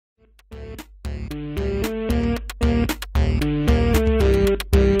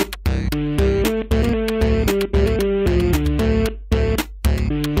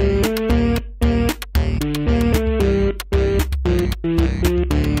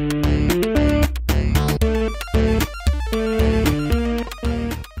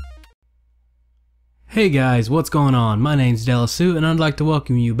Hey guys, what's going on? My name's Delasu and I'd like to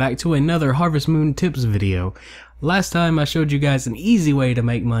welcome you back to another Harvest Moon Tips video. Last time I showed you guys an easy way to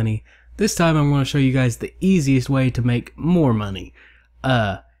make money. This time I'm going to show you guys the easiest way to make more money.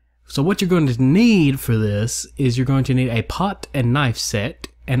 So what you're going to need for this is you're going to need a pot and knife set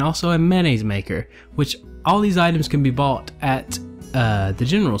and also a mayonnaise maker, which all these items can be bought at the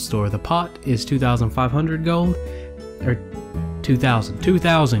general store. The pot is 2,500 gold, or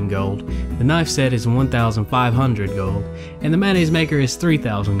 2,000 gold. The knife set is 1,500 gold, and the mayonnaise maker is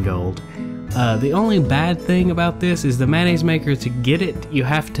 3,000 gold. The only bad thing about this is the mayonnaise maker, to get it, you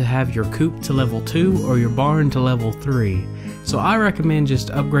have to have your coop to level 2 or your barn to level 3. So I recommend just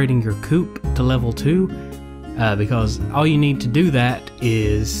upgrading your coop to level 2, because all you need to do that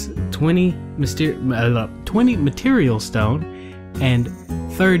is 20 material stone and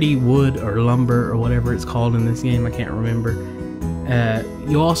 30 wood or lumber or whatever it's called in this game, I can't remember.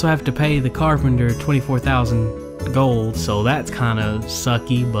 You also have to pay the carpenter 24,000 gold, so that's kind of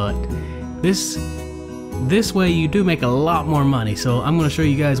sucky, but this way you do make a lot more money. So I'm going to show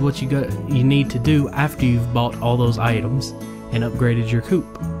you guys what you need to do after you've bought all those items and upgraded your coop.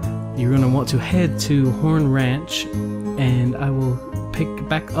 You're going to want to head to Horn Ranch, and I will pick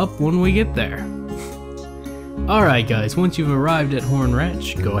back up when we get there. Alright guys, once you've arrived at Horn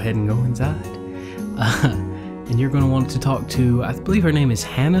Ranch, go ahead and go inside. And you're going to want to talk to, I believe her name is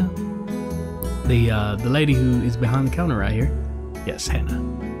Hannah, the lady who is behind the counter right here. Yes, Hannah.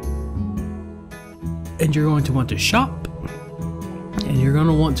 And you're going to want to shop, and you're going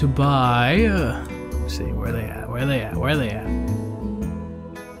to want to buy, let's see, where they at? Oh,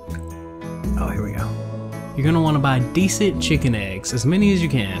 here we go. You're going to want to buy decent chicken eggs, as many as you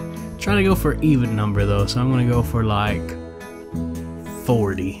can. Try to go for an even number though, so I'm going to go for like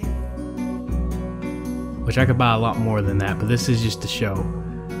 40. Which I could buy a lot more than that, but this is just to show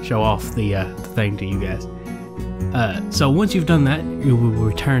off the thing to you guys. So once you've done that, you will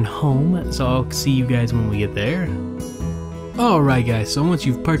return home, so I'll see you guys when we get there. Alright guys, so once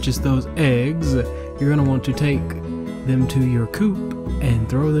you've purchased those eggs, you're going to want to take them to your coop and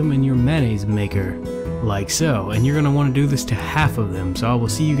throw them in your mayonnaise maker, like so. And you're going to want to do this to half of them, so I will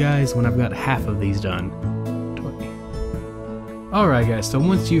see you guys when I've got half of these done. Alright guys, so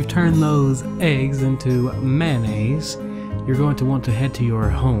once you've turned those eggs into mayonnaise, you're going to want to head to your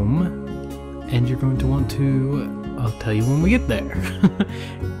home, and you're going to want to, I'll tell you when we get there.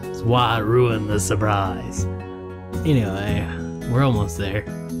 That's why I ruined the surprise. Anyway, we're almost there.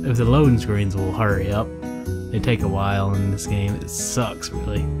 If the loading screens will hurry up, they take a while in this game, it sucks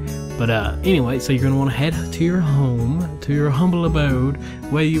really. But anyway, so you're going to want to head to your home, to your humble abode,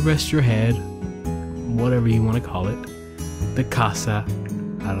 where you rest your head, whatever you want to call it. The casa,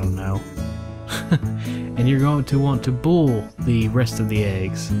 I don't know. And you're going to want to boil the rest of the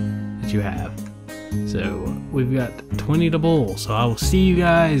eggs that you have. So we've got 20 to boil, so I will see you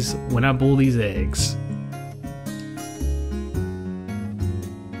guys when I boil these eggs.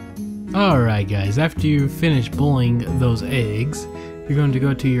 Alright guys, after you finish boiling those eggs, you're going to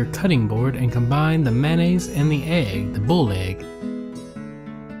go to your cutting board and combine the mayonnaise and the egg, the bull egg,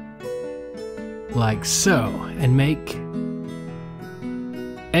 like so, and make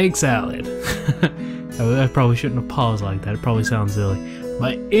egg salad. I probably shouldn't have paused like that, it probably sounds silly.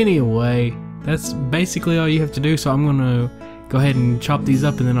 But anyway, that's basically all you have to do, so I'm gonna go ahead and chop these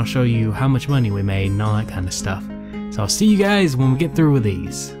up and then I'll show you how much money we made and all that kind of stuff. So I'll see you guys when we get through with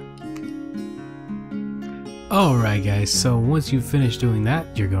these. Alright guys, so once you've finished doing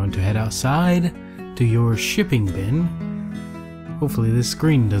that, you're going to head outside to your shipping bin. Hopefully this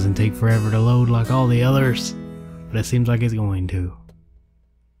screen doesn't take forever to load like all the others, but it seems like it's going to.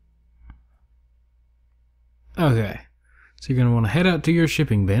 Okay, so you're going to want to head out to your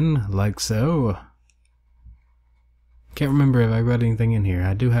shipping bin, like so. Can't remember if I got anything in here.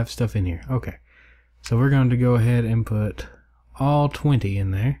 I do have stuff in here. Okay, so we're going to go ahead and put all 20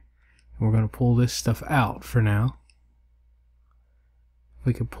 in there. And we're going to pull this stuff out for now. If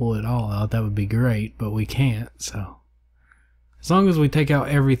we could pull it all out, that would be great, but we can't, so. As long as we take out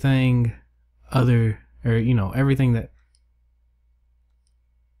everything everything that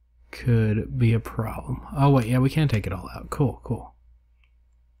could be a problem. Oh wait, yeah, we can take it all out. Cool.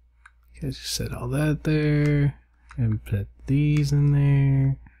 Okay, just set all that there and put these in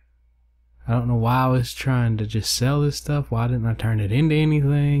there. I don't know why I was trying to just sell this stuff. Why didn't I turn it into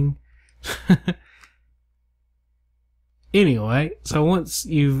anything? Anyway, so once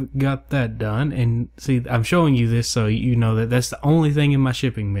you've got that done, and see, I'm showing you this so you know that that's the only thing in my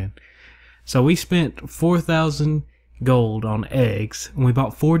shipping bin. So we spent 4,000 gold on eggs, and we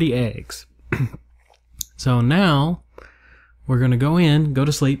bought 40 eggs. So now we're going to go in, go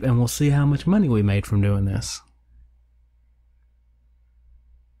to sleep, and we'll see how much money we made from doing this.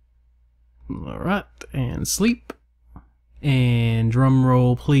 Alright, and sleep. And drum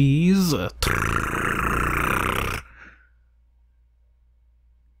roll, please.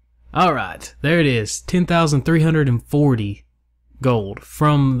 Alright, there it is. 10,340 gold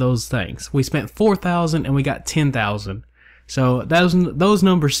from those things. We spent 4,000 and we got 10,000. So those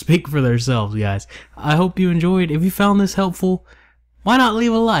numbers speak for themselves, guys. I hope you enjoyed. If you found this helpful, why not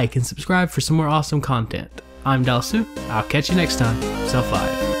leave a like and subscribe for some more awesome content. I'm Dalsu. I'll catch you next time.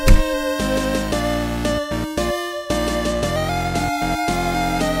 Self-5.